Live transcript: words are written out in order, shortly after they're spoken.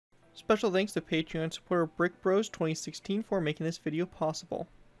Special thanks to Patreon supporter Brick Bros 2016 for making this video possible.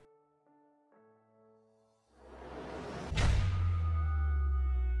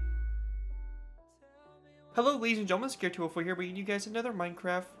 Hello ladies and gentlemen, Zackary here, bringing you guys another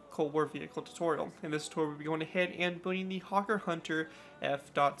Minecraft Cold War vehicle tutorial. In this tutorial we'll be going ahead and building the Hawker Hunter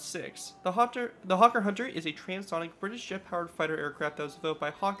F.6. The Hawker Hunter is a transonic British jet-powered fighter aircraft that was developed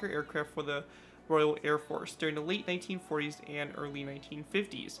by Hawker Aircraft for the Royal Air Force during the late 1940s and early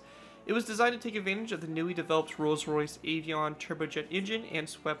 1950s. It was designed to take advantage of the newly developed Rolls-Royce Avion turbojet engine and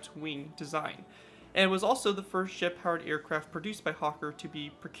swept wing design, and was also the first jet-powered aircraft produced by Hawker to be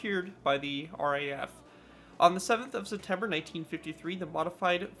procured by the RAF. On the 7th of September 1953, the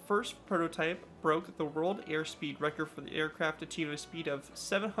modified first prototype broke the world airspeed record for the aircraft, achieving a speed of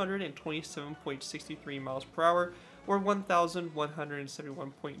 727.63 miles per hour, or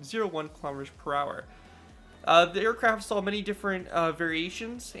 1,171.01 kilometers per hour. The aircraft saw many different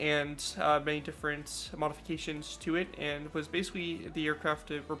variations and many different modifications to it, and was basically the aircraft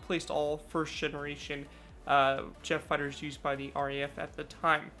that replaced all first-generation jet fighters used by the RAF at the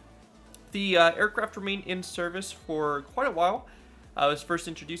time. The aircraft remained in service for quite a while. It was first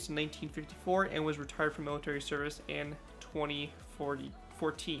introduced in 1954 and was retired from military service in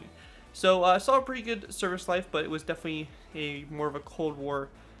 2014. So saw a pretty good service life, but it was definitely more of a Cold War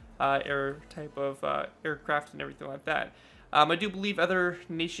era type of aircraft and everything like that. I do believe other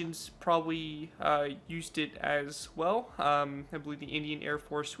nations probably used it as well. I believe the Indian Air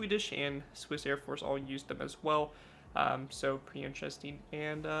Force, Swedish, and Swiss Air Force all used them as well. So pretty interesting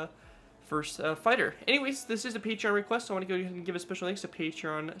and first fighter. Anyways, this is a Patreon request, so I want to go ahead and give a special thanks to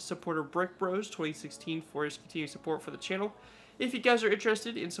Patreon supporter Brick Bros 2016 for his continued support for the channel. If you guys are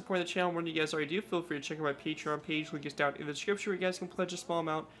interested in supporting the channel more than you guys already do, feel free to check out my Patreon page. Link is down in the description where you guys can pledge a small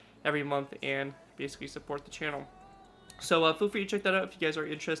amount every month and basically support the channel. So feel free to check that out if you guys are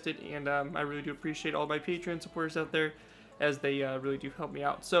interested, and I really do appreciate all my Patreon supporters out there, as they really do help me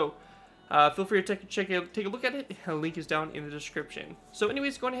out. So feel free to take a look at it. A link is down in the description. So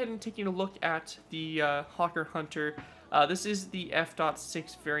anyways, going ahead and taking a look at the Hawker Hunter. This is the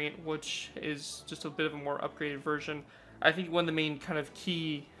F.6 variant, which is just a bit of a more upgraded version. I think one of the main kind of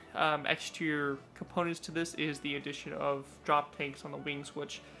key exterior components to this is the addition of drop tanks on the wings,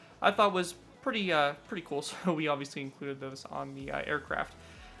 which I thought was pretty cool. So we obviously included those on the aircraft.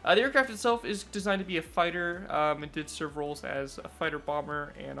 The aircraft itself is designed to be a fighter. It did serve roles as a fighter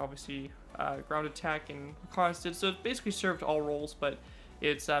bomber and obviously ground attack and reconnaissance. So it basically served all roles, but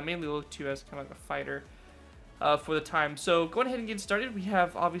it's mainly looked to as kind of like a fighter for the time. So going ahead and getting started, we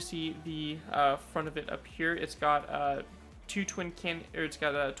have obviously the front of it up here. It's got twin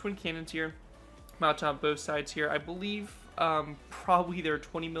cannons here, mounted on both sides here. I believe probably they're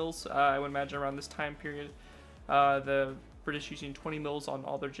 20 mils. I would imagine around this time period, the British using 20 mils on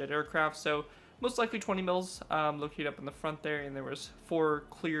all their jet aircraft, so most likely 20 mils located up in the front there, and there was 4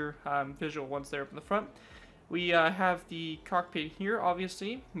 clear visual ones there up in the front. We have the cockpit here,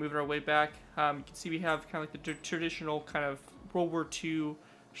 obviously. Moving our way back, you can see we have kind of like the traditional kind of World War II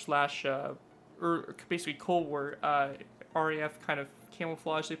slash or basically Cold War RAF kind of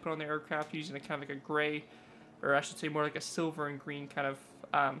camouflage they put on the aircraft, using a kind of like a gray, or I should say more like a silver and green kind of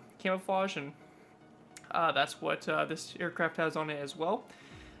camouflage, and that's what this aircraft has on it as well.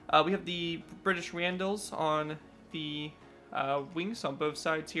 We have the British Randalls on the wings on both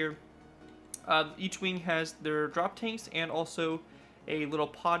sides here. Each wing has their drop tanks and also a little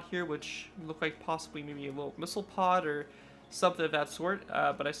pod here, which look like possibly maybe a little missile pod or something of that sort,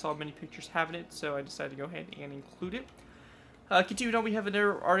 but I saw many pictures having it, so I decided to go ahead and include it. Continuing on, we have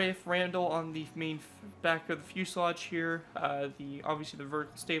another RAF Randall on the main back of the fuselage here. Obviously the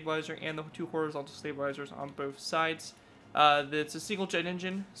vertical stabilizer and the 2 horizontal stabilizers on both sides. It's a single jet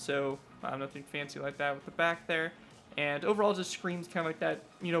engine, so nothing fancy like that with the back there. And overall, just screams kind of like that,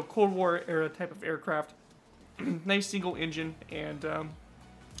 you know, Cold War era type of aircraft. Nice single engine and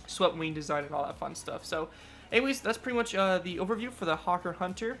swept wing design and all that fun stuff. So, anyways, that's pretty much the overview for the Hawker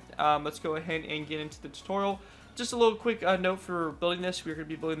Hunter. Let's go ahead and get into the tutorial. Just a little quick note for building this. We're going to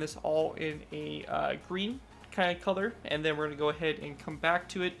be building this all in a green kind of color, and then we're going to go ahead and come back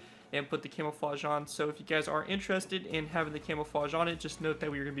to it and put the camouflage on. So if you guys are interested in having the camouflage on it, just note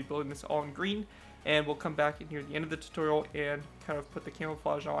that we're going to be building this all in green, and we'll come back in here at the end of the tutorial and kind of put the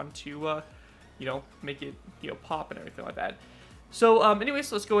camouflage on to, you know, make it, you know, pop and everything like that. So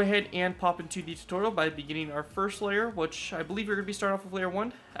anyways, let's go ahead and pop into the tutorial by beginning our first layer, which I believe we're going to be starting off with layer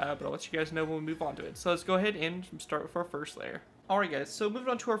 1, but I'll let you guys know when we move on to it. So let's go ahead and start with our first layer. Alright guys, so moving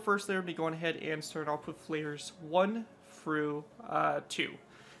on to our first layer, we'll be going ahead and starting off with layers 1 through 2.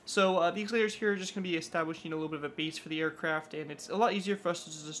 So these layers here are just going to be establishing a little bit of a base for the aircraft, and it's a lot easier for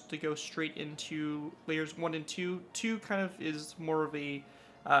us to go straight into layers 1 and 2. 2 kind of is more of a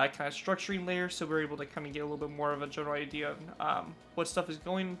kind of structuring layer, so we're able to kind of get a little bit more of a general idea on what stuff is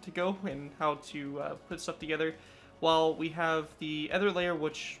going to go and how to put stuff together. While we have the other layer,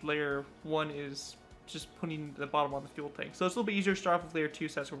 which layer 1 is just putting the bottom on the fuel tank. So it's a little bit easier to start off with layer 2,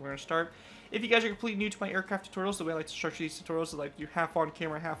 so that's where we're going to start. If you guys are completely new to my aircraft tutorials, the way I like to structure these tutorials is like do half on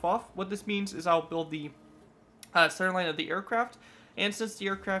camera, half off. What this means is I'll build the center line of the aircraft, and since the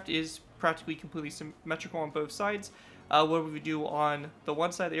aircraft is practically completely symmetrical on both sides, what we do on the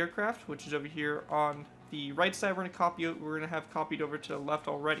one side of the aircraft, which is over here on the right side, we're going to have copied over to the left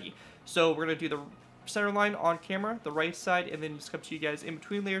already. So we're going to do the center line on camera, the right side, and then just come to you guys in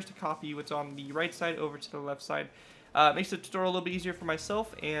between layers to copy what's on the right side over to the left side. Makes the tutorial a little bit easier for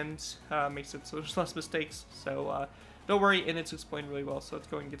myself, and makes it so there's less mistakes. So don't worry, and it's explained really well, so let's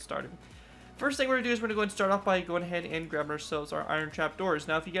go ahead and get started. First thing we're going to do is we're going to go and start off by going ahead and grabbing ourselves our iron trap doors.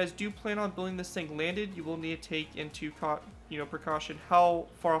 Now if you guys do plan on building this thing landed, you will need to take into precaution how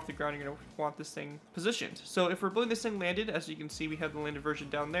far off the ground you're going to want this thing positioned. So if we're building this thing landed, as you can see we have the landed version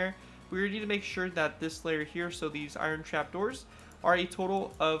down there, we need to make sure that this layer here, so these iron trap doors, are a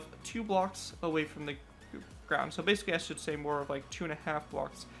total of 2 blocks away from the ground. So basically I should say more of like 2.5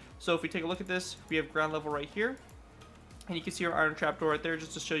 blocks. So if we take a look at this, we have ground level right here, and you can see our iron trap door right there.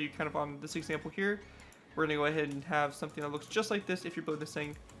 Just to show you kind of on this example here, we're going to go ahead and have something that looks just like this if you're building this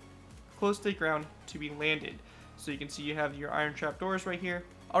thing close to the ground to be landed. So you can see you have your iron trap doors right here.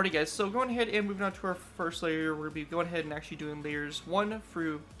 Alrighty guys, so going ahead and moving on to our first layer, we're going to be going ahead and actually doing layers 1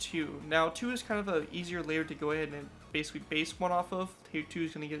 through 2. Now 2 is kind of an easier layer to go ahead and basically base 1 off of. 2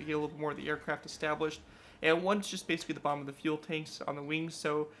 is going to get a little bit more of the aircraft established. And 1's just basically the bottom of the fuel tanks on the wings,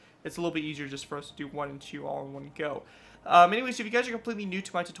 so it's a little bit easier just for us to do 1 and 2 all in one go. Anyways, if you guys are completely new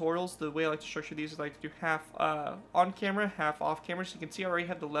to my tutorials, the way I like to structure these is I like to do half on camera, half off camera. So you can see I already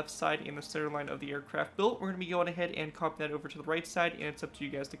have the left side and the center line of the aircraft built. We're going to be going ahead and copy that over to the right side, and it's up to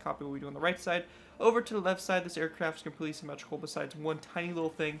you guys to copy what we do on the right side. Over to the left side, this aircraft is completely symmetrical besides one tiny little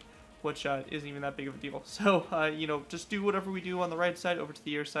thing, which isn't even that big of a deal. So, just do whatever we do on the right side over to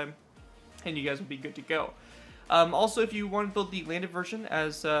the air side, and you guys will be good to go. Also, if you want to build the landed version,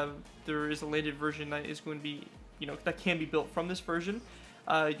 as there is a landed version that is going to be that can be built from this version,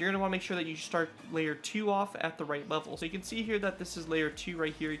 you're going to want to make sure that you start layer 2 off at the right level. So you can see here that this is layer 2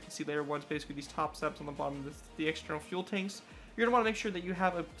 right here. You can see layer 1 is basically these top steps on the bottom of the external fuel tanks. You're going to want to make sure that you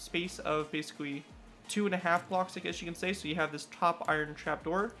have a space of basically 2.5 blocks, I guess you can say. So you have this top iron trap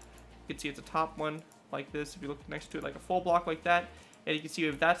door. You can see it's a top one like this. If you look next to it, like a full block like that. And you can see you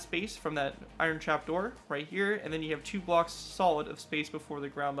have that space from that iron trap door right here. And then you have 2 blocks solid of space before the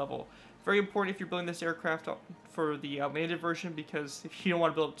ground level. Very important if you're building this aircraft for the landed version, because if you don't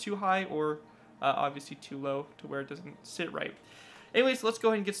want to build it too high or obviously too low to where it doesn't sit right. Anyways, let's go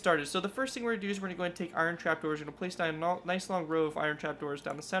ahead and get started. So the first thing we're going to do is we're going to go ahead and take iron trapdoors. We're going to place down a nice long row of iron trapdoors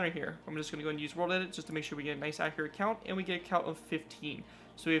down the center here. I'm just going to go ahead and use world edit just to make sure we get a nice accurate count, and we get a count of 15.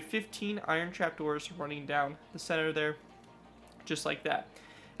 So we have 15 iron trapdoors running down the center there, just like that.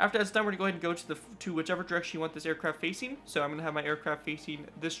 After that's done, we're going to go ahead and go to whichever direction you want this aircraft facing. So I'm going to have my aircraft facing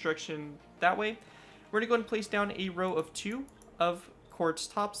this direction that way. We're going to go ahead and place down a row of 2 of quartz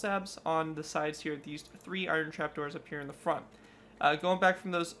top slabs on the sides here. These 3 iron trapdoors up here in the front. Going back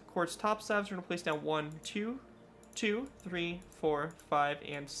from those quartz top slabs, we're going to place down 1, 2, 2, 3, 4, 5,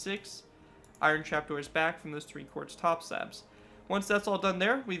 and 6 iron trapdoors back from those 3 quartz top slabs. Once that's all done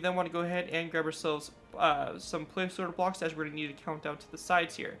there, we then want to go ahead and grab ourselves some placeholder blocks, as we're going to need to count down to the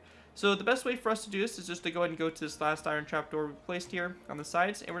sides here. So the best way for us to do this is just to go ahead and go to this last iron trapdoor we placed here on the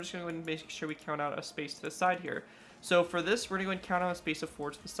sides, and we're just going to go ahead and make sure we count out a space to the side here. So for this, we're going to go ahead and count out a space of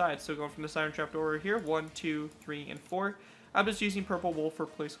 4 to the side. So going from this iron trapdoor here, 1, 2, 3, and 4. I'm just using purple wool for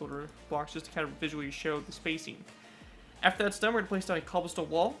placeholder blocks just to kind of visually show the spacing. After that's done, we're going to place down a cobblestone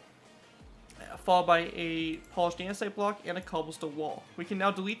wall, followed by a polished andesite block and a cobblestone wall. We can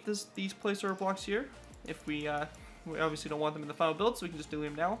now delete these placeholder blocks here if we obviously don't want them in the final build, so we can just delete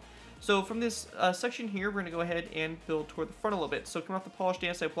them now. So from this section here, we're going to go ahead and build toward the front a little bit. So coming off the polished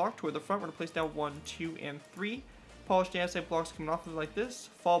andesite block toward the front, we're going to place down 1, 2, and 3 polished andesite blocks coming off of it like this,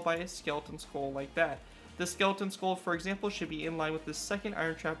 followed by a skeleton skull like that. The skeleton skull, for example, should be in line with this second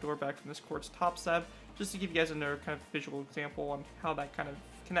iron trapdoor back from this quartz top slab, just to give you guys another kind of visual example on how that kind of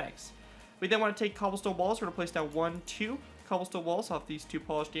connects. We then want to take cobblestone walls. We're going to place down 1, 2 cobblestone walls off these 2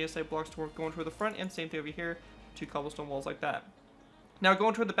 polished andesite blocks going toward the front, and same thing over here, 2 cobblestone walls like that. Now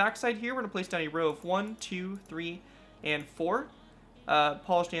going toward the back side here, we're going to place down a row of 1, 2, 3, and 4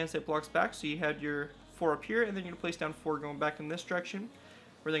 polished andesite blocks back. So you had your 4 up here, and then you're going to place down 4 going back in this direction.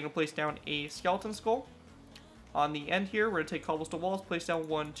 We're then going to place down a skeleton skull. On the end here, we're going to take cobblestone walls, place down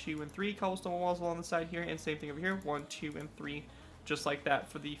 1, 2, and 3 cobblestone walls along the side here, and same thing over here, 1, 2, and 3, just like that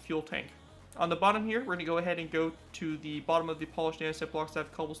for the fuel tank. On the bottom here, we're going to go ahead and go to the bottom of the polished andesite blocks that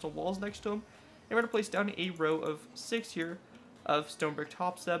have cobblestone walls next to them, and we're going to place down a row of 6 here of stone brick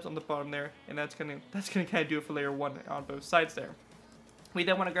top slabs on the bottom there, and that's gonna kind of do it for layer 1 on both sides there. We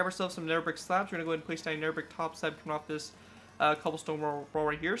then want to grab ourselves some nether brick slabs. We're going to go ahead and place down a nether brick top slab coming off this cobblestone wall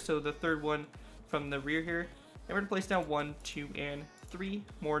right here, so the third one from the rear here. And we're going to place down 1, 2, and 3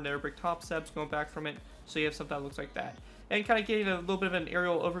 more nether brick top slabs going back from it, so you have something that looks like that. And kind of getting a little bit of an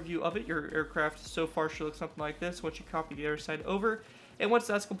aerial overview of it, your aircraft so far should look something like this once you copy the other side over. And once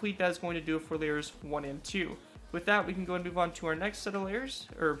that's complete, that is going to do it for layers 1 and 2. With that, we can go and move on to our next set of layers,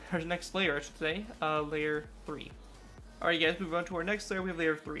 or our next layer, I should say, layer 3. Alright guys, move on to our next layer, we have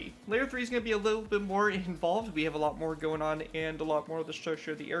layer 3. Layer 3 is going to be a little bit more involved. We have a lot more going on, and a lot more of the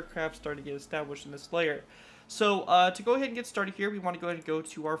structure of the aircraft starting to get established in this layer. So, to go ahead and get started here, we want to go ahead and go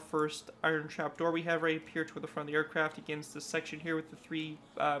to our first iron trapdoor we have right up here toward the front of the aircraft against this section here with the 3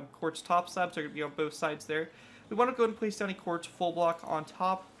 quartz top slabs. They're going to be on both sides there. We want to go ahead and place down a quartz full block on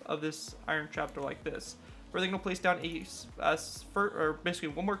top of this iron trapdoor like this. We're then going to place down basically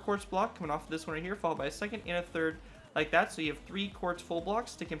one more quartz block coming off of this one right here, followed by a second and a third like that. So you have 3 quartz full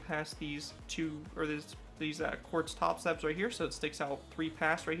blocks sticking past these quartz top slabs right here. So it sticks out 3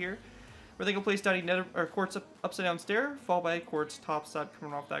 past right here. We're then going to place down a quartz upside down stair, followed by a quartz top slab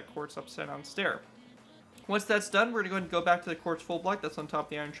coming off that quartz upside down stair. Once that's done, we're going to go ahead and go back to the quartz full block that's on top of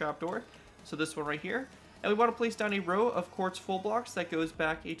the iron trapdoor. So this one right here. And we want to place down a row of quartz full blocks that goes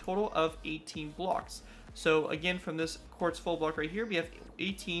back a total of 18 blocks. So again, from this quartz full block right here, we have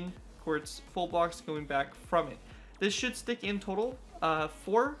 18 quartz full blocks going back from it. This should stick in total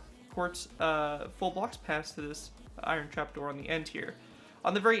 4 quartz full blocks past to this iron trapdoor on the end here.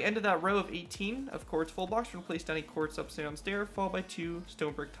 On the very end of that row of 18 of quartz full blocks, we're going to place down a quartz upside down stair, followed by 2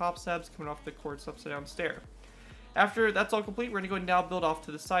 stone brick top slabs coming off the quartz upside down stair. After that's all complete, we're going to go and now build off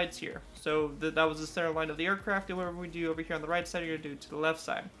to the sides here. So that was the center line of the aircraft, and whatever we do over here on the right side, you're going to do it to the left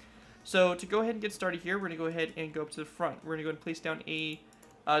side. So to go ahead and get started here, we're going to go ahead and go up to the front. We're going to go and place down a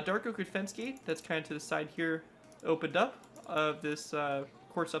dark oak fence gate that's kind of to the side here, opened up of this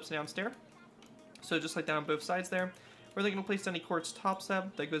quartz upside down stair. So just like that on both sides there. We're then going to place down a quartz top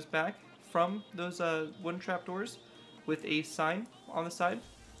slab that goes back from those wooden trapdoors with a sign on the side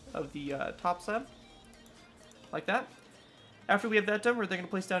of the top slab, like that. After we have that done, we're then going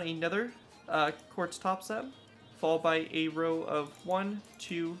to place down another quartz top slab, followed by a row of 1,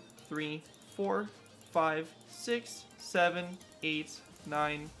 2, 3, 4, 5, 6, 7, 8,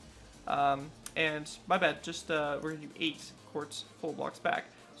 9, and my bad, just we're going to do 8 quartz full blocks back.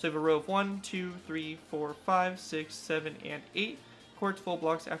 So we have a row of 1, 2, 3, 4, 5, 6, 7, and 8 quartz full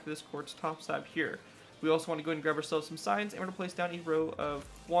blocks after this quartz top slab here. We also want to go ahead and grab ourselves some signs, and we're going to place down a row of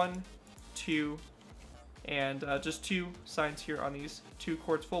 1, 2, and just 2 signs here on these 2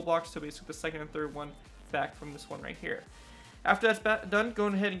 quartz full blocks, so basically the second and third one back from this one right here. After that's done,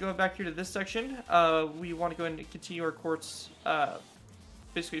 going ahead and going back here to this section, we want to go ahead and continue our quartz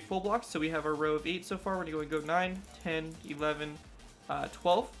basically full blocks. So we have our row of 8 so far. We're going to go 9, 10, 11,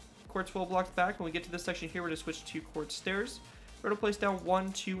 12 quartz full blocks back. When we get to this section here, we're going to switch to quartz stairs. We're going to place down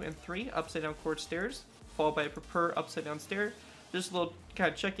 1, 2, and 3 upside down quartz stairs, followed by a proper upside down stair. Just a little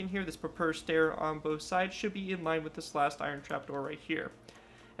kind of check in here. This proper stair on both sides should be in line with this last iron trapdoor right here.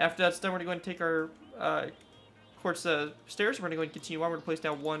 After that's done, we're going to take our quartz stairs. We're going to go and continue on. We're going to place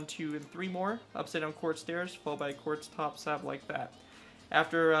down 1, 2, and 3 more upside down quartz stairs, followed by a quartz top slab like that.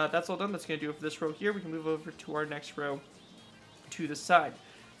 After that's all done, that's going to do it for this row here. We can move over to our next row to the side.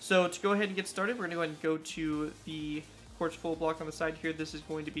 So to go ahead and get started, we're going to go ahead and go to the quartz full block on the side here. This is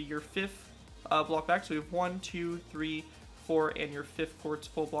going to be your 5th block back. So we have 1, 2, 3, 4, and your 5th quartz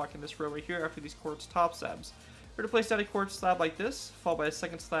full block in this row right here after these quartz top slabs. We're going to place down a quartz slab like this, followed by a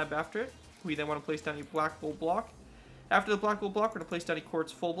second slab after it. We then want to place down a black wool block. After the black wool block, we're going to place down a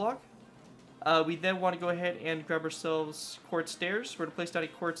quartz full block. We then want to go ahead and grab ourselves quartz stairs. We're going to place down a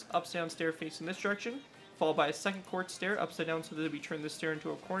quartz upside down stair facing this direction, followed by a second quartz stair upside down so that we turn this stair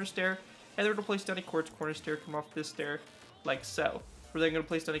into a corner stair. And then we're going to place down a quartz corner stair come off this stair like so. We're then going to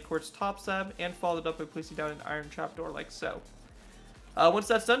place down a quartz top slab and follow it up by placing down an iron trapdoor like so. Once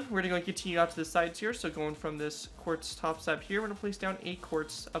that's done, we're going to go and continue out to the sides here. So going from this quartz top slab here, we're going to place down a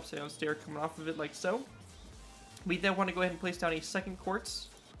quartz upside down stair coming off of it like so. We then want to go ahead and place down a second quartz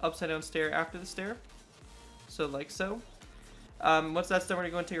upside down stair after the stair. So like so. Once that's done, we're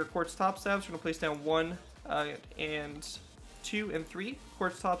going to go and take our quartz top slabs. We're going to place down 1 and 2 and 3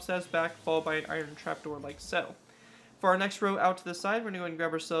 quartz top slabs back, followed by an iron trapdoor like so. For our next row out to the side, we're going to go and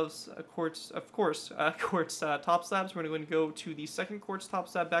grab ourselves a quartz top slabs. We're going to go to the second quartz top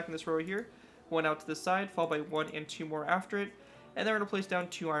slab back in this row here. One out to the side, followed by one and two more after it. And then we're going to place down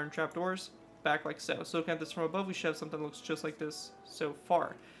 2 iron trapdoors back like so. So looking at this from above, we should have something that looks just like this so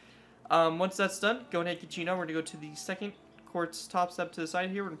far. Once that's done, go ahead and continue on. We're going to go to the second quartz top step to the side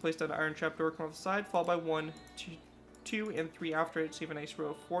here. We're going to place down an iron trapdoor come off the side, followed by 1, 2, and 3 after it. So you have a nice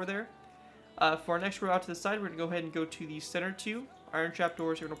row of 4 there. For our next row out to the side, we're going to go ahead and go to the center 2 iron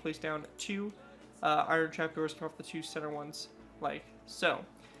trapdoors. We're going to place down 2 iron trapdoors come off the 2 center ones like so.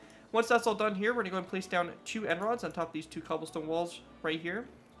 Once that's all done here, we're going to go and place down 2 end rods on top of these 2 cobblestone walls right here,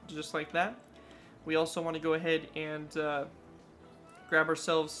 just like that. We also want to go ahead and grab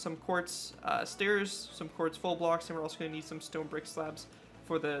ourselves some quartz stairs, some quartz full blocks, and we're also going to need some stone brick slabs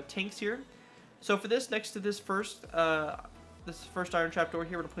for the tanks here. So for this, next to this first iron trapdoor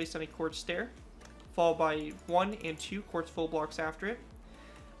here, we're going to place down a quartz stair, followed by 1 and 2 quartz full blocks after it.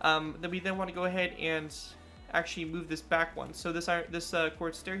 Then we want to go ahead and actually move this back one. So this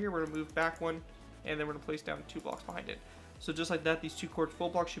quartz stair here, we're going to move back 1, and then we're going to place down 2 blocks behind it. So just like that, these 2 quartz full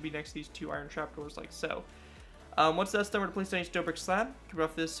blocks should be next to these 2 iron trapdoors like so. Once that's done, we're going to place down a stone brick slab coming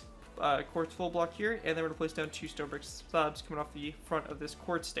off this quartz full block here, and then we're going to place down 2 stone brick slabs coming off the front of this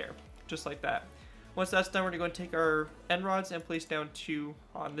quartz stair, just like that. Once that's done, we're going to go and take our end rods and place down 2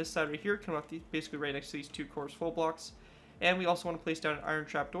 on this side right here, coming off basically right next to these 2 quartz full blocks. And we also want to place down an iron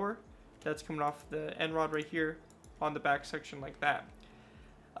trapdoor that's coming off the end rod right here on the back section like that.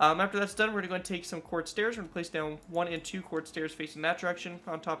 After that's done, we're going to go and take some quartz stairs. We're going to place down 1 and 2 quartz stairs facing that direction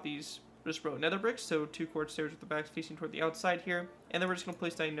on top of these just row nether bricks, so 2 quartz stairs with the backs facing toward the outside here. And then we're just going to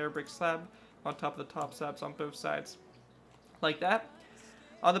place down a nether brick slab on top of the top slabs on both sides, like that.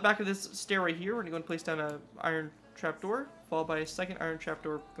 On the back of this stair right here, we're going to go and place down an iron trapdoor, followed by a second iron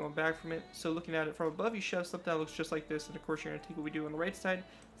trapdoor going back from it. So looking at it from above, you should have something that looks just like this. And of course, you're going to take what we do on the right side,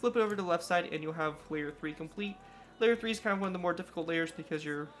 flip it over to the left side, and you'll have layer 3 complete. Layer 3 is kind of one of the more difficult layers because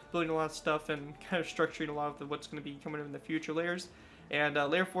you're building a lot of stuff and kind of structuring a lot of what's going to be coming in the future layers. And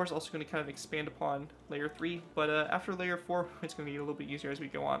layer 4 is also going to kind of expand upon layer 3, but after layer 4, it's going to be a little bit easier as we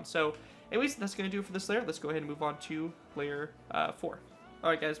go on. So anyways, that's going to do it for this layer. Let's go ahead and move on to layer 4.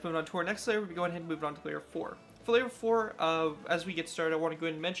 Alright guys, moving on to our next layer, we'll be going ahead and moving on to layer 4. For layer 4, as we get started, I want to go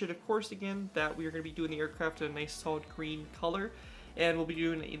ahead and mention, of course, again, that we are going to be doing the aircraft in a nice solid green color. And we'll be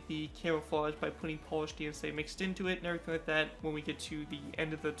doing the camouflage by putting polished DMSA mixed into it and everything like that when we get to the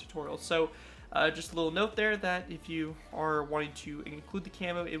end of the tutorial. So just a little note there that if you are wanting to include the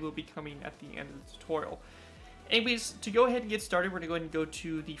camo, it will be coming at the end of the tutorial. Anyways, to go ahead and get started, we're going to go ahead and go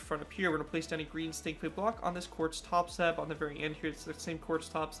to the front up here. We're going to place down a green stink plate block on this quartz top slab on the very end here. It's the same quartz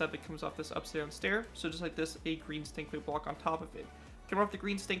top slab that comes off this upside down stair. So just like this, a green stink plate block on top of it. Coming off the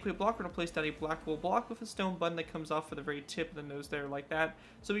green stink plate block, we're going to place down a black wool block with a stone button that comes off for the very tip of the nose there like that.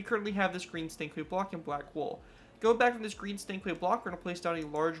 So we currently have this green stink plate block in black wool. Going back from this green stink plate block, we're going to place down a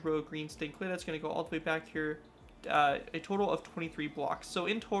large row of green stink plate that's going to go all the way back here, a total of 23 blocks. So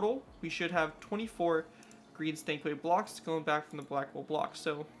in total, we should have 24 green stink plate blocks going back from the black wool block.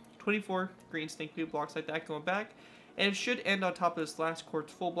 So 24 green stink plate blocks like that going back, and it should end on top of this last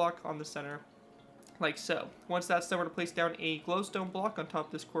quartz full block on the center, like so. Once that's done, we're going to place down a glowstone block on top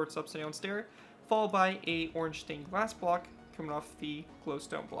of this quartz upside down stair, followed by a orange stained glass block coming off the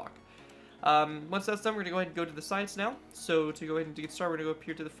glowstone block. Once that's done, we're going to go ahead and go to the sides now. So to go ahead and get started, we're going to go up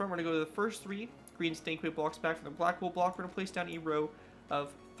here to the front. We're going to go to the first 3 green stink plate blocks back from the black wool block. We're going to place down a row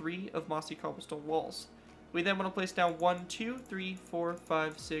of 3 of mossy cobblestone walls. We then want to place down 1, 2, 3, 4,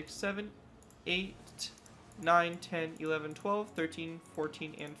 5, 6, 7, 8, 9, 10, 11, 12, 13,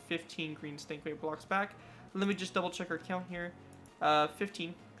 14, and 15 green stink plate blocks back. Let me just double check our count here.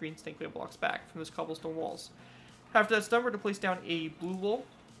 15 green stink plate blocks back from those cobblestone walls. After that's done, we're going to place down a blue wool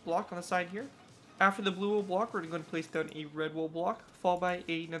block on the side here. After the blue wool block, we're going to place down a red wool block, followed by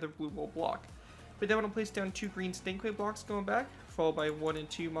another blue wool block. We then want to place down 2 green stink plate blocks going back, followed by 1 and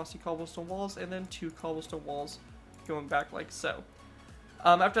 2 mossy cobblestone walls, and then 2 cobblestone walls going back like so.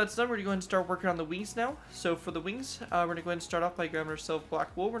 After that's done, we're going to go ahead and start working on the wings now. So for the wings, we're going to go ahead and start off by grabbing ourselves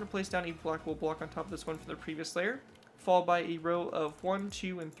black wool. We're going to place down a black wool block on top of this one from the previous layer, followed by a row of 1,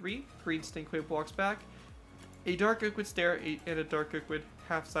 2, and 3 green stink plate blocks back, a dark oak wood stair, and a dark oak wood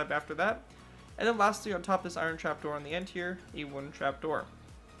half slab after that. And then lastly, on top of this iron trapdoor on the end here, a wooden trapdoor.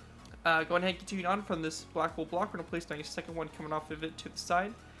 Going ahead and continue on from this black wool block, we're going to place down a second one coming off of it to the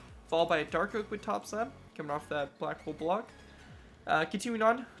side, followed by a dark oak wood top slab coming off that black wool block. Continuing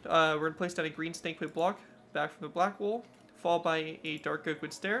on, we're going to place down a green stink plate block back from the black wool, followed by a dark oak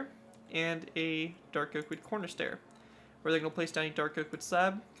wood stair and a dark oak wood corner stair. We're then going to place down a dark oak wood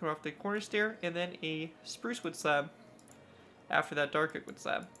slab coming off the corner stair, and then a spruce wood slab after that dark oak wood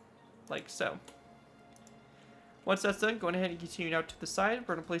slab, like so. Once that's done, going ahead and continuing out to the side,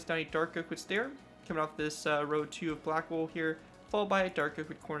 we're going to place down a dark oak wood stair, coming off this row 2 of black wool here, followed by a dark oak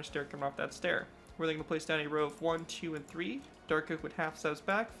wood corner stair coming off that stair. We're then going to place down a row of 1, 2, and 3, dark oak wood half slabs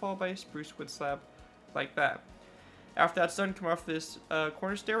back, followed by a spruce wood slab, like that. After that's done, come off this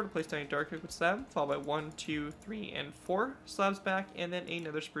corner stair, we're going to place down a dark oak wood slab, followed by 1, 2, 3, and 4 slabs back, and then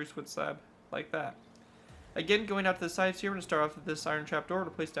another spruce wood slab, like that. Again, going out to the sides here, we're going to start off with this iron trapdoor to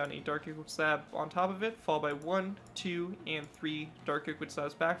place down a dark oak wood slab on top of it, followed by 1, 2, and 3 dark oak wood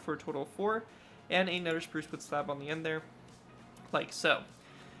slabs back for a total of 4, and another spruce wood slab on the end there, like so.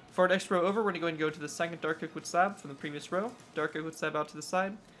 For our next row over, we're going to go ahead and go to the second dark oak wood slab from the previous row, dark oak wood slab out to the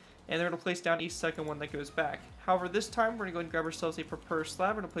side, and then we're going to place down a second one that goes back. However, this time, we're going to go ahead and grab ourselves a proper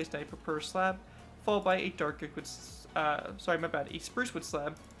slab, we're going to place down a proper slab, followed by a dark oak wood, a spruce wood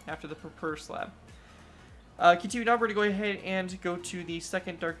slab after the proper slab. Continuing on, we're going to go ahead and go to the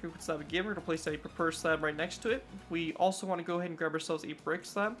second dark oak wood slab again. We're going to place down a proper slab right next to it. We also want to go ahead and grab ourselves a brick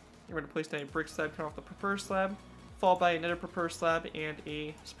slab. We're going to place down a brick slab coming off the proper slab, followed by another proper slab and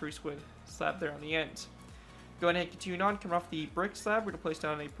a spruce wood slab there on the end. Going ahead and continuing on, coming off the brick slab, we're going to place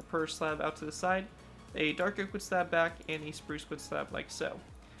down a proper slab out to the side, a dark oak wood slab back, and a spruce wood slab like so.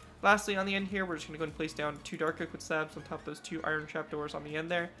 Lastly, on the end here, we're just going to go and place down 2 dark oak wood slabs on top of those 2 iron trapdoors on the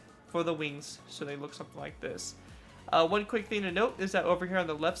end there for the wings, so they look something like this. One quick thing to note is that over here on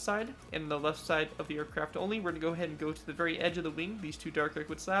the left side, and the left side of the aircraft only, we're going to go ahead and go to the very edge of the wing, these 2 dark oak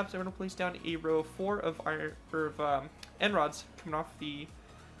wood slabs, and we're going to place down a row of 4 of end rods coming off the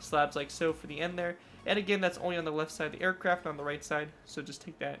slabs like so for the end there. And again, that's only on the left side of the aircraft, on the right side, so just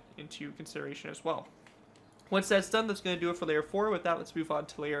take that into consideration as well. Once that's done, that's going to do it for layer 4. With that, let's move on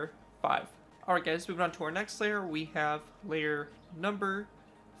to layer 5. Alright guys, moving on to our next layer, we have layer number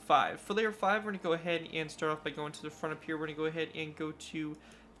 5. For layer 5, we're going to go ahead and start off by going to the front up here. We're going to go ahead and go to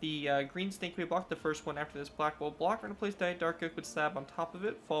the green snakeway block, the first one after this black wool block. We're going to place down a dark oak wood slab on top of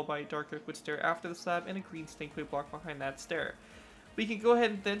it, followed by a dark oak wood stair after the slab, and a green snakeway block behind that stair. We can go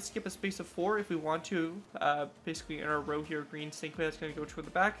ahead and then skip a space of 4 if we want to. Basically in our row here, green snakeway, that's going to go toward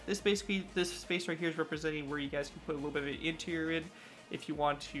the back. This space right here is representing where you guys can put a little bit of an interior in if you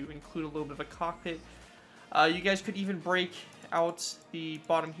want to include a little bit of a cockpit. You guys could even break out the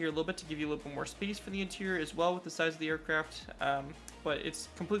bottom here a little bit to give you a little bit more space for the interior as well with the size of the aircraft. But it's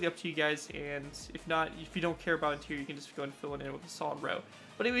completely up to you guys, and if you don't care about interior, you can just go and fill it in with a solid row.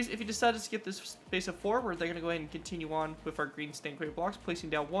 But anyways, if you decide to skip this space of 4, we're then going to go ahead and continue on with our green snakeway blocks, placing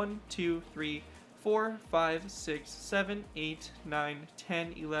down 1, 2, 3, 4, 5, 6, 7, 8, 9,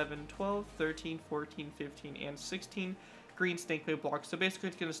 10, 11, 12, 13, 14, 15, and 16 green snakeway blocks. So basically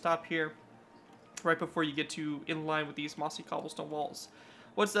it's going to stop here right before you get to in line with these mossy cobblestone walls.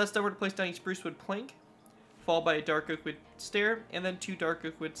 Once that's done, we're going to place down a spruce wood plank, followed by a dark oak wood stair, and then 2 dark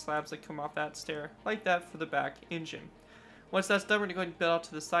oak wood slabs that come off that stair, like that for the back engine. Once that's done, we're going to go ahead and build out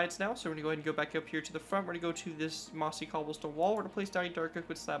to the sides now. So we're going to go ahead and go back up here to the front. We're going to go to this mossy cobblestone wall. We're going to place down a dark oak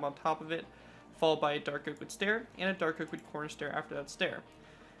wood slab on top of it, followed by a dark oak wood stair, and a dark oak wood corner stair after that stair.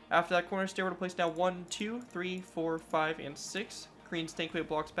 After that corner stair, we're going to place down 1, 2, 3, 4, 5, and 6 green snakeway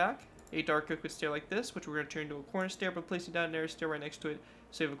blocks back, a dark oak wood stair like this, which we're going to turn into a corner stair, but placing down another stair right next to it.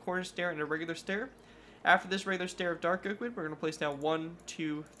 So you have a corner stair and a regular stair. After this regular stair of dark oak wood, we're going to place down 1,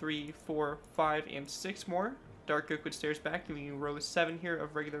 2, 3, 4, 5, and 6 more dark oak wood stairs back, giving you row 7 here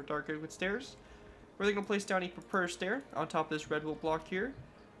of regular dark oak wood stairs. We're then going to place down a proper stair on top of this red wool block here,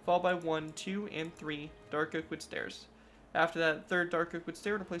 followed by 1, 2, and 3 dark oak wood stairs. After that third dark oak wood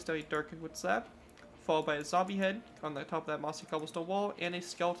stair, we're going to place down a dark oak wood slab, followed by a zombie head on the top of that mossy cobblestone wall, and a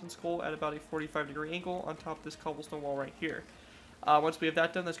skeleton skull at about a 45-degree angle on top of this cobblestone wall right here. Once we have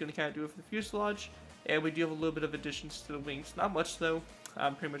that done, that's going to kind of do it for the fuselage, and we do have a little bit of additions to the wings. Not much though,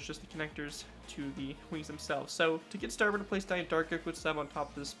 pretty much just the connectors to the wings themselves. So to get started, we're going to place down a dark oak wood slab on top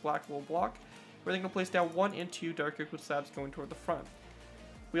of this black wool block. We're then going to place down 1 and 2 dark oak wood slabs going toward the front.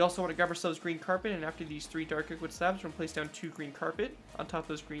 We also want to grab ourselves green carpet, and after these 3 dark oak wood slabs, we're going to place down 2 green carpet on top of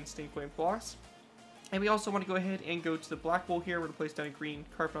those green snakeway blocks. And we also want to go ahead and go to the black wool here. We're going to place down a green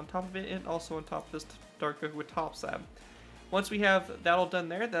carpet on top of it, and also on top of this dark oak wood top slab. Once we have that all done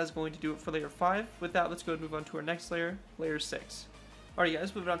there, that is going to do it for layer 5. With that, let's go and move on to our next layer, layer 6. Alright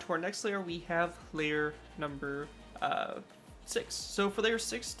guys, moving on to our next layer, we have layer number 6. So for layer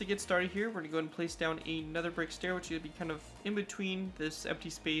 6, to get started here, we're going to go ahead and place down another brick stair, which is going to be kind of in between this empty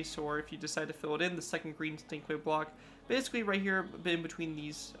space, or if you decide to fill it in, the second green snakeway block. Basically right here, in between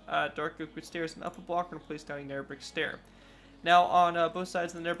these dark oak wood stairs and upper block, we're going to place down a nether brick stair. Now on both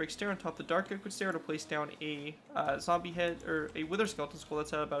sides of the nether brick stair, on top of the dark oak wood stair, we're going to place down a zombie head, or a wither skeleton skull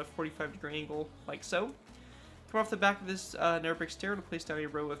that's at about a 45-degree angle, like so. Come off the back of this nether brick stair, we're going to place down a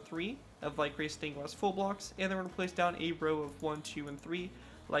row of 3 of light gray stained glass full blocks, and then we're going to place down a row of 1, 2, and 3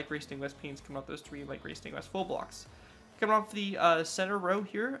 light gray stained glass panes coming off those 3 light gray stained glass full blocks. Coming off the center row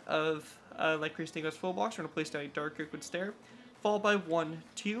here of light gray stained glass full blocks, we're going to place down a dark oak wood stair, followed by 1,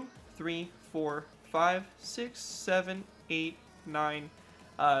 2, 3, 4, 5, 6, 7, 8, 9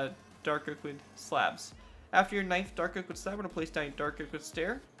 dark oak wood slabs. After your 9th dark oak wood slab, we're going to place down a dark oak wood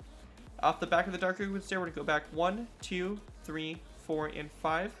stair. Off the back of the dark oak wood stair, we're going to go back 1, 2, 3, 4, and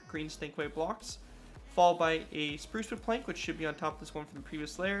 5 green snake white blocks, followed by a spruce wood plank, which should be on top of this one from the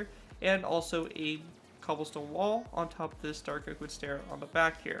previous layer, and also a cobblestone wall on top of this dark oak wood stair on the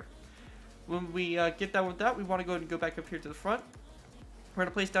back here. When we get done with that, we want to go ahead and go back up here to the front. We're going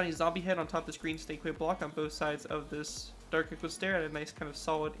to place down a zombie head on top of this green snake white block on both sides of this dark oak wood stair at a nice kind of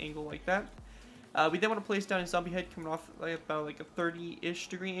solid angle like that. We then want to place down a zombie head coming off about like a 30-ish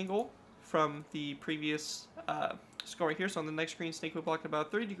degree angle from the previous scoring here. So on the next green snake white block,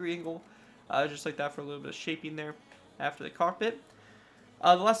 about a 30-degree angle, just like that for a little bit of shaping there after the cockpit.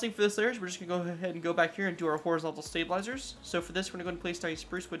 The last thing for this layer is we're just going to go ahead and go back here and do our horizontal stabilizers. So for this, we're going to go and place down a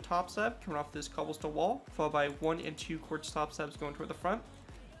spruce wood top slab coming off this cobblestone wall, followed by 1 and 2 quartz top slabs going toward the front.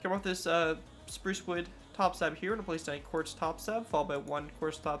 Coming off this spruce wood top slab here, we're going to place down a quartz top slab, followed by 1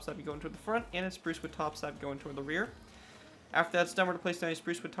 quartz top slab going toward the front, and a spruce wood top slab going toward the rear. After that's done, we're going to place down a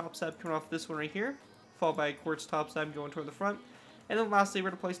spruce wood top slab coming off this one right here, followed by a quartz top slab going toward the front. And then lastly,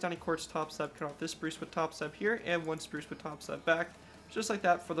 we're going to place down a quartz top slab coming off this spruce wood top slab here, and 1 spruce wood top slab back, just like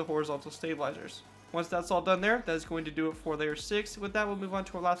that for the horizontal stabilizers. Once that's all done there, that is going to do it for layer 6. With that, we'll move on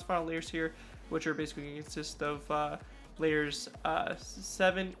to our last final layers here, which are basically going to consist of layers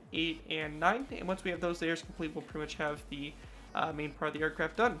 7, 8, and 9. And once we have those layers complete, we'll pretty much have the main part of the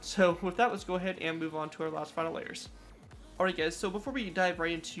aircraft done. So with that, let's go ahead and move on to our last final layers. Alright guys, so before we dive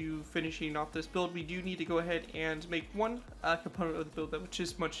right into finishing off this build, we do need to go ahead and make one component of the build which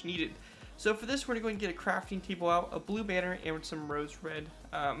is much needed. So for this, we're going to go and get a crafting table out, a blue banner, and some rose red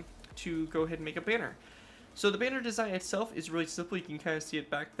to go ahead and make a banner. So the banner design itself is really simple. You can kind of see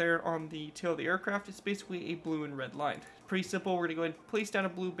it back there on the tail of the aircraft. It's basically a blue and red line. Pretty simple. We're going to go ahead and place down a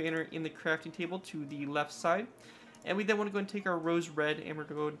blue banner in the crafting table to the left side. And we then want to go and take our rose red, and we're going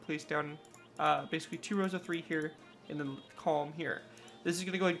to go ahead and place down basically 2 rows of 3 here in the column here. This is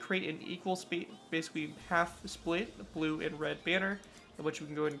going to go ahead and create an equal space, basically half split blue and red banner, which we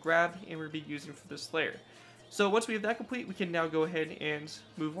can go ahead and grab and we'll be using for this layer. So once we have that complete, we can now go ahead and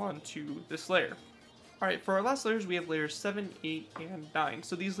move on to this layer. Alright, for our last layers, we have layers 7, 8, and 9.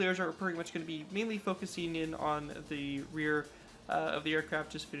 So these layers are pretty much going to be mainly focusing in on the rear of the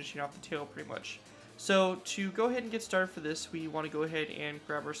aircraft, just finishing off the tail pretty much. So to go ahead and get started for this, we want to go ahead and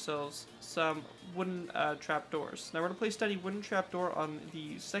grab ourselves some wooden trapdoors. Now we're going to place down a wooden trapdoor on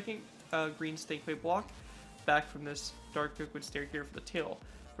the second green snake white block, back from this dark oak wood stair here for the tail.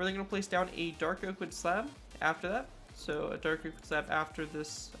 We're then going to place down a dark oak wood slab after that. So a dark oak wood slab after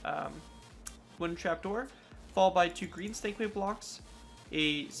this wooden trapdoor, followed by 2 green snake white blocks,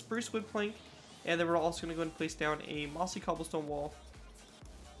 a spruce wood plank, and then we're also going to go and place down a mossy cobblestone wall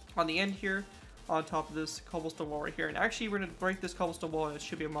on the end here, on top of this cobblestone wall right here. And actually, we're going to break this cobblestone wall, and it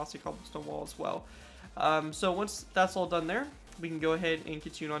should be a mossy cobblestone wall as well. So once that's all done there, we can go ahead and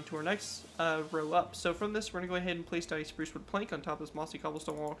continue on to our next row up. So from this, we're going to go ahead and place down a spruce wood plank on top of this mossy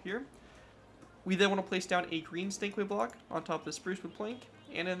cobblestone wall here. We then want to place down a green snake wood block on top of the spruce wood plank,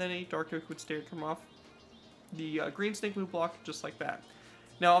 and then a dark oak wood stair come off the green snake wood block, just like that.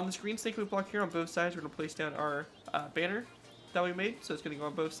 Now on this green snake wood block here on both sides, we're going to place down our banner that we made. So it's going to go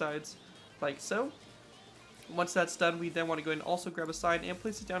on both sides like so. Once that's done, we then want to go ahead and also grab a sign and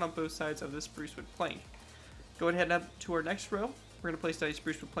place it down on both sides of this spruce wood plank. Go ahead and head up to our next row. We're going to place down a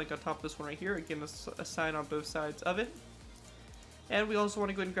spruce wood plank on top of this one right here. Again, a sign on both sides of it. And we also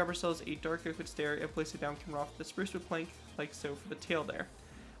want to go ahead and grab ourselves a dark oak wood stair and place it down coming off the spruce wood plank, like so for the tail there.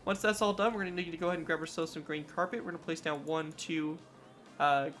 Once that's all done, we're going to need to go ahead and grab ourselves some green carpet. We're going to place down 1, 2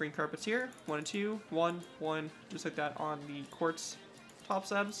 green carpets here. 1 and 2, 1, 1, just like that on the quartz top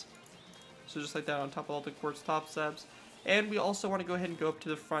slabs. So just like that on top of all the quartz top slabs. And we also want to go ahead and go up to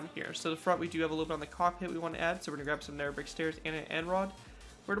the front here. So the front, we do have a little bit on the cockpit we want to add. So we're going to grab some nether brick stairs and an end rod.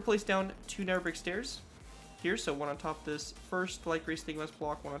 We're going to place down 2 nether brick stairs here. So one on top of this first light gray stained glass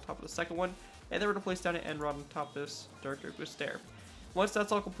block, one on top of the second one. And then we're going to place down an end rod on top of this dark oak wood stair. Once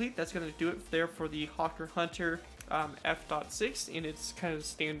that's all complete, that's going to do it there for the Hawker Hunter F.6 in its kind of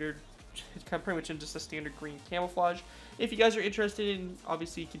standard, it's kind of pretty much in just a standard green camouflage. If you guys are interested in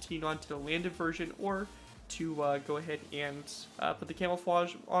obviously continuing on to the landed version or to go ahead and put the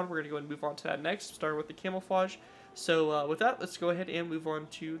camouflage on, we're going to go ahead and move on to that next, starting with the camouflage. So with that, let's go ahead and move on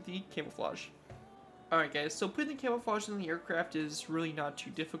to the camouflage. Alright guys, so putting the camouflage in the aircraft is really not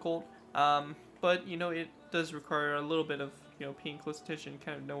too difficult, but you know, it does require a little bit of, you know, paying close attention,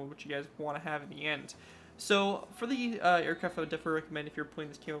 kind of knowing what you guys want to have in the end. So for the aircraft, I would definitely recommend, if you're putting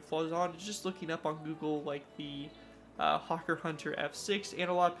this camouflage on, just looking up on Google like the Hawker Hunter F.6, and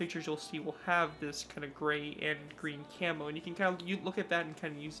a lot of pictures you'll see will have this kind of gray and green camo, and you can kind of look at that and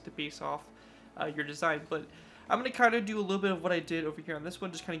kind of use it to base off your design. But I'm going to kind of do a little bit of what I did over here on this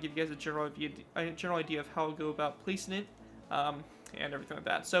one, just kind of give you guys a general idea of how I'll go about placing it, and everything like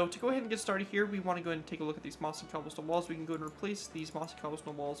that. So to go ahead and get started here, we want to go ahead and take a look at these mossy cobblestone walls. We can go ahead and replace these mossy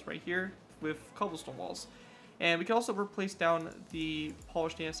cobblestone walls right here with cobblestone walls. And we can also replace down the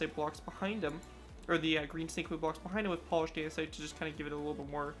polished andesite blocks behind them, or the green snakewood blocks behind them, with polished andesite to just kind of give it a little bit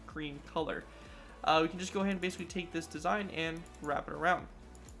more green color. We can just go ahead and basically take this design and wrap it around.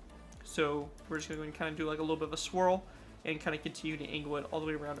 So we're just going to kind of do like a little bit of a swirl and kind of continue to angle it all the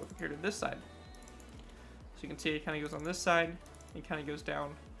way around over here to this side. So you can see it kind of goes on this side and kind of goes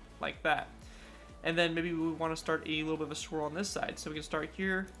down like that. And then maybe we want to start a little bit of a swirl on this side. So we can start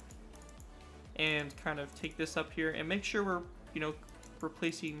here and kind of take this up here and make sure we're, you know,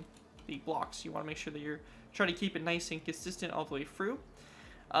 replacing the blocks. You want to make sure that you're trying to keep it nice and consistent all the way through.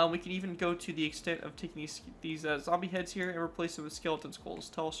 We can even go to the extent of taking these zombie heads here and replace them with skeleton skulls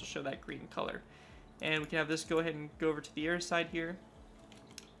to also show that green color. And we can have this go ahead and go over to the air side here.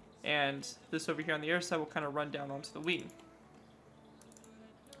 And this over here on the air side will kind of run down onto the wing.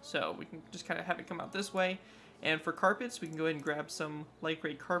 So we can just kind of have it come out this way. And for carpets, we can go ahead and grab some light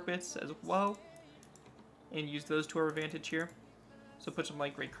gray carpets as well and use those to our advantage here. So put some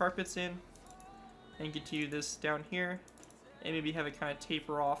light gray carpets in and continue this down here, and maybe have it kind of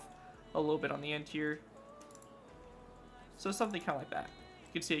taper off a little bit on the end here. So something kind of like that.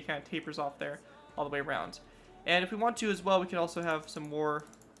 You can see it kind of tapers off there all the way around. And if we want to as well, we can also have some more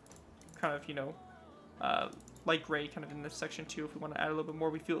kind of, you know, light gray kind of in this section too. If we want to add a little bit more,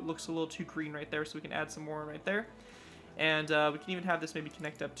 we feel it looks a little too green right there, so we can add some more right there. And we can even have this maybe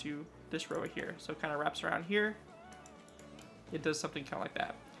connect up to this row right here. So it kind of wraps around here. It does something kind of like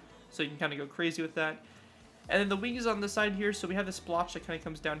that. So you can kind of go crazy with that. And then the wing is on the side here, so we have this splotch that kind of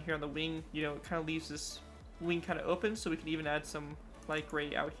comes down here on the wing. You know, it kind of leaves this wing kind of open, so we can even add some light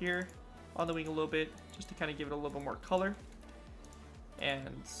gray out here on the wing a little bit, just to kind of give it a little bit more color.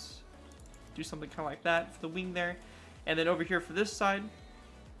 And do something kind of like that for the wing there. And then over here for this side,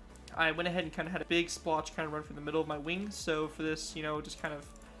 I went ahead and kind of had a big splotch kind of run through the middle of my wing. So for this, you know, just kind of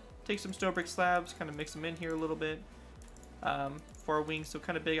take some stone brick slabs, kind of mix them in here a little bit for our wing. So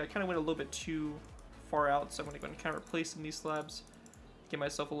kind of big. I kind of went a little bit too far out, so I'm going to go and kind of replace some of these slabs, get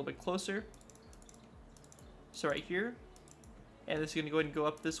myself a little bit closer. So right here, and this is going to go ahead and go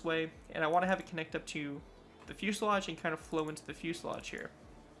up this way, and I want to have it connect up to the fuselage and kind of flow into the fuselage here.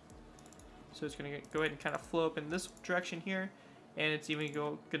 So it's going to go ahead and kind of flow up in this direction here, and it's even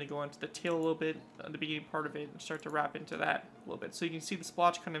going to go onto the tail a little bit on the beginning part of it and start to wrap into that a little bit. So you can see the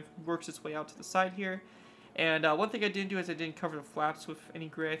splotch kind of works its way out to the side here. And one thing I didn't do is I didn't cover the flaps with any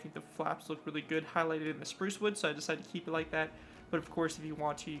gray. I think the flaps look really good highlighted in the spruce wood, so I decided to keep it like that. But of course, if you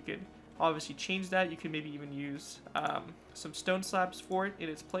want to, you could obviously change that. You could maybe even use some stone slabs for it in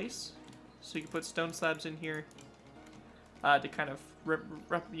its place. So you can put stone slabs in here to kind of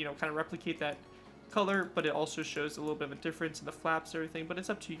replicate that color, but it also shows a little bit of a difference in the flaps and everything. But it's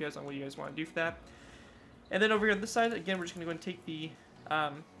up to you guys on what you guys want to do for that. And then over here on this side, again, we're just going to go and take the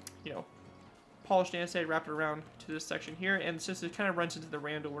polished andesite, wrap it around to this section here, and since it kind of runs into the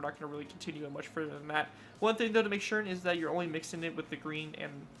random, we're not going to really continue it much further than that. One thing though to make sure is that you're only mixing it with the green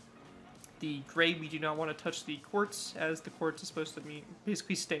and the gray. We do not want to touch the quartz, as the quartz is supposed to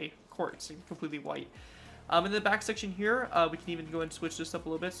basically stay quartz and completely white. In the back section here, we can even go and switch this up a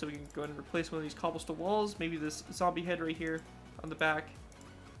little bit, so we can go and replace one of these cobblestone walls, maybe this zombie head right here on the back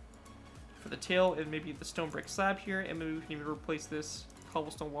for the tail, and maybe the stone brick slab here, and maybe we can even replace this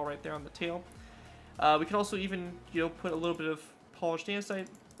cobblestone wall right there on the tail. We can also even, you know, put a little bit of polished andesite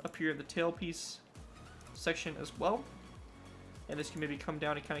up here in the tailpiece section as well. And this can maybe come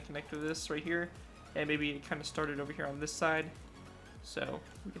down and kind of connect to this right here. And maybe it kind of started over here on this side. So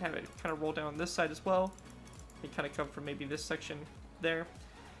we can have it kind of roll down on this side as well. It kind of come from maybe this section there.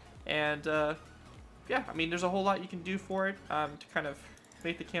 And yeah, I mean, there's a whole lot you can do for it to kind of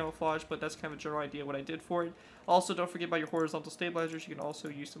make the camouflage, but that's kind of a general idea what I did for it. Also, don't forget about your horizontal stabilizers. You can also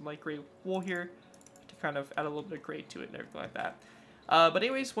use some light gray wool here to kind of add a little bit of gray to it and everything like that. But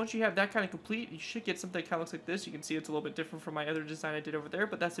anyways, once you have that kind of complete, you should get something that kind of looks like this. You can see it's a little bit different from my other design I did over there,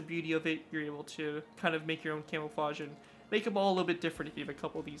 but that's the beauty of it. You're able to kind of make your own camouflage and make them all a little bit different if you have a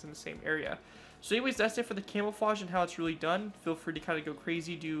couple of these in the same area. So anyways, that's it for the camouflage and how it's really done. Feel free to kind of go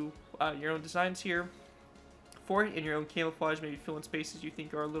crazy, do your own designs here. for it in your own camouflage. Maybe fill in spaces you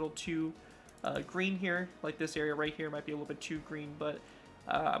think are a little too green here, like this area right here might be a little bit too green, but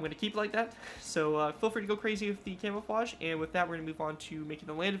I'm going to keep it like that. So feel free to go crazy with the camouflage, and with that we're going to move on to making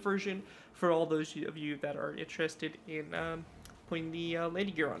the landed version for all those of you that are interested in putting the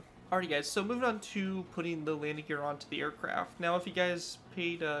landing gear on. Alrighty guys, so moving on to putting the landing gear onto the aircraft. Now if you guys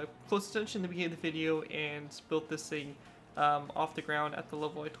paid close attention in the beginning of the video and built this thing off the ground at the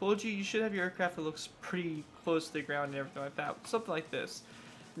level I told you, you should have your aircraft that looks pretty close to the ground and everything like that. Something like this.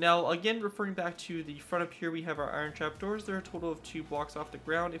 Now again, referring back to the front up here, we have our iron trap doors. There are a total of 2 blocks off the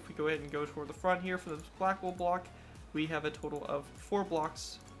ground. If we go ahead and go toward the front here for this Blackwell block, we have a total of 4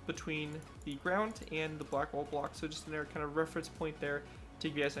 blocks between the ground and the Blackwell block. So just another kind of reference point there to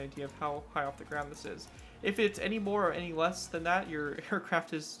give you guys an idea of how high off the ground this is. If it's any more or any less than that, your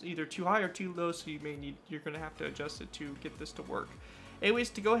aircraft is either too high or too low, so you're going to have to adjust it to get this to work. Anyways,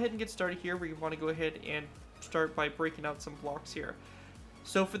 to go ahead and get started here, we want to go ahead and start by breaking out some blocks here.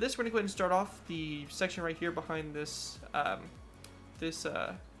 So for this, we're going to go ahead and start off the section right here behind this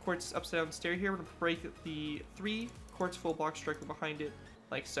quartz upside down stair here. We're going to break the 3 quartz full blocks directly behind it,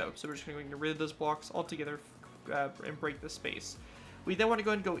 like so. So we're just going to get rid of those blocks altogether and break the space. We then want to go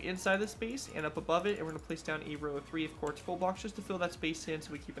ahead and go inside the space and up above it, and we're going to place down a row of 3 of quartz full blocks just to fill that space in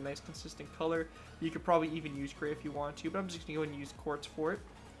so we keep a nice consistent color. You could probably even use gray if you want to, but I'm just going to go ahead and use quartz for it.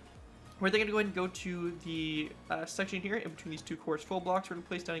 We're then going to go ahead and go to the section here in between these 2 quartz full blocks. We're going to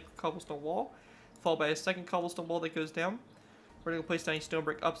place down a cobblestone wall, followed by a second cobblestone wall that goes down. We're going to place down a stone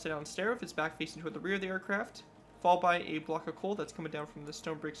brick upside down stair if it's back facing toward the rear of the aircraft, followed by a block of coal that's coming down from the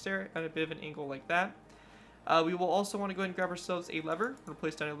stone brick stair at a bit of an angle like that. We will also want to go ahead and grab ourselves a lever. We're going to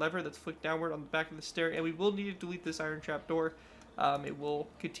place down a lever that's flicked downward on the back of the stair, and we will need to delete this iron trap door. It will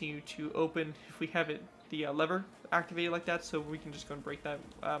continue to open if we have the lever activated like that, so we can just go and break that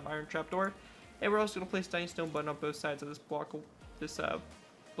iron trap door. And we're also going to place down a stone button on both sides of this block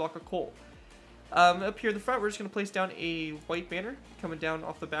of coal. Up here in the front, we're just going to place down a white banner coming down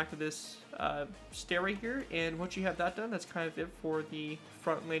off the back of this stair right here, and once you have that done, that's kind of it for the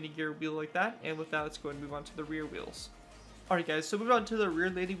front landing gear wheel like that. And with that, let's go ahead and move on to the rear wheels. Alright guys, so moving on to the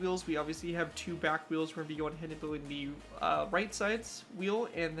rear landing wheels, we obviously have 2 back wheels. We're going to be going ahead and building the right side's wheel,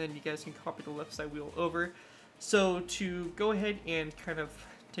 and then you guys can copy the left side wheel over. So to go ahead and kind of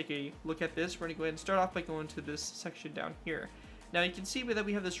take a look at this, we're going to go ahead and start off by going to this section down here. Now you can see that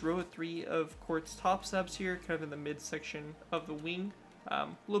we have this row of 3 of quartz top slabs here, kind of in the midsection of the wing, a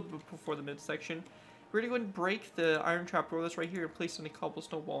little bit before the midsection. We're going to go ahead and break the iron trap door that's right here and place on a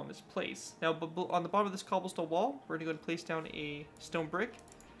cobblestone wall in its place. Now on the bottom of this cobblestone wall, we're going to go ahead and place down a stone brick,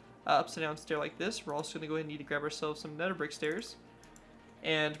 upside down stair like this. We're also going to go ahead and need to grab ourselves some nether brick stairs.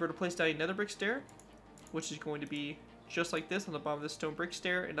 And we're going to place down a nether brick stair, which is going to be just like this on the bottom of this stone brick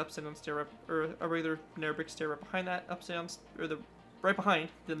stair, and upside down stair, or a regular nether brick stair right behind that, upside down, or right behind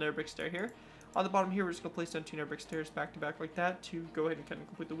the nether brick stair here. On the bottom here, we're just going to place down 2 nether brick stairs back to back like that to go ahead and kind of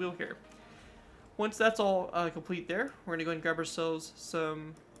complete the wheel here. Once that's all complete there, we're going to go ahead and grab ourselves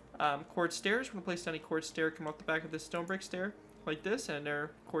some quartz stairs. We're going to place down a quartz stair coming off the back of this stone brick stair like this, and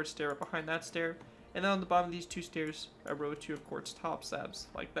another quartz stair right behind that stair. And then on the bottom of these 2 stairs, a row of 2 of quartz top slabs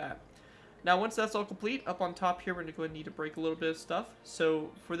like that. Now once that's all complete, up on top here, we're going to go ahead and need to break a little bit of stuff.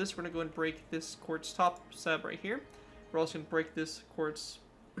 So for this, we're going to go ahead and break this quartz top slab right here. We're also going to break this quartz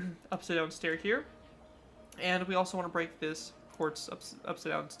upside down stair here. And we also want to break this quartz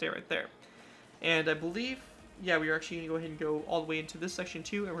upside down stair right there. And I believe, yeah, we are actually going to go ahead and go all the way into this section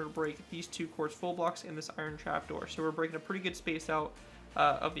too, and we're going to break these 2 quartz full blocks and this iron trap door. So we're breaking a pretty good space out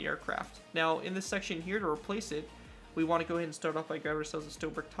of the aircraft. Now in this section here, to replace it, we want to go ahead and start off by grabbing ourselves a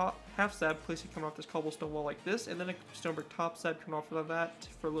stone brick top half slab, place it coming off this cobblestone wall like this, and then a stone brick top slab coming off of that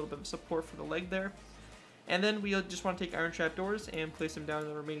for a little bit of support for the leg there. And then we just want to take iron trap doors and place them down in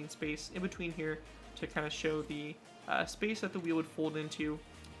the remaining space in between here to kind of show the space that the wheel would fold into,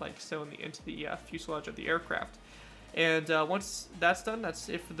 like so, into the fuselage of the aircraft. And once that's done, that's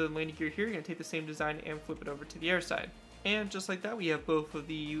it for the landing gear here. You're going to take the same design and flip it over to the air side. And just like that, we have both of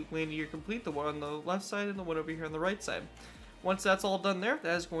the landing gear complete, the one on the left side and the one over here on the right side. Once that's all done there,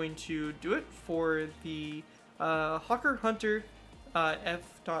 that is going to do it for the Hawker Hunter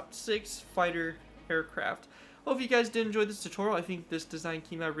F.6 fighter aircraft. Hope you guys did enjoy this tutorial. I think this design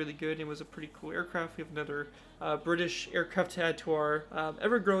came out really good and was a pretty cool aircraft. We have another British aircraft to add to our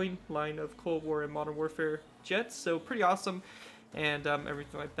ever-growing line of Cold War and Modern Warfare jets, so pretty awesome, and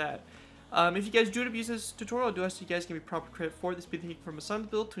everything like that. If you guys do abuse this tutorial, I do ask you guys give me proper credit for this. Be taken from a son's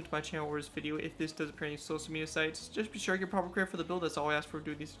build, tweet to my channel or his video. If this does appear on any social media sites, just be sure to give proper credit for the build. That's all I ask for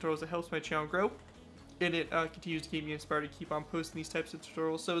doing these tutorials. It helps my channel grow. and it continues to keep me inspired to keep on posting these types of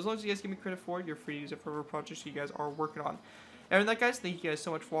tutorials. So as long as you guys give me credit for it, you're free to use it for whatever projects you guys are working on. And with that, guys, thank you guys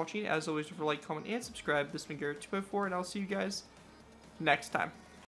so much for watching. As always, don't forget to like, comment, and subscribe. This has been Garrett 2.4, and I'll see you guys next time.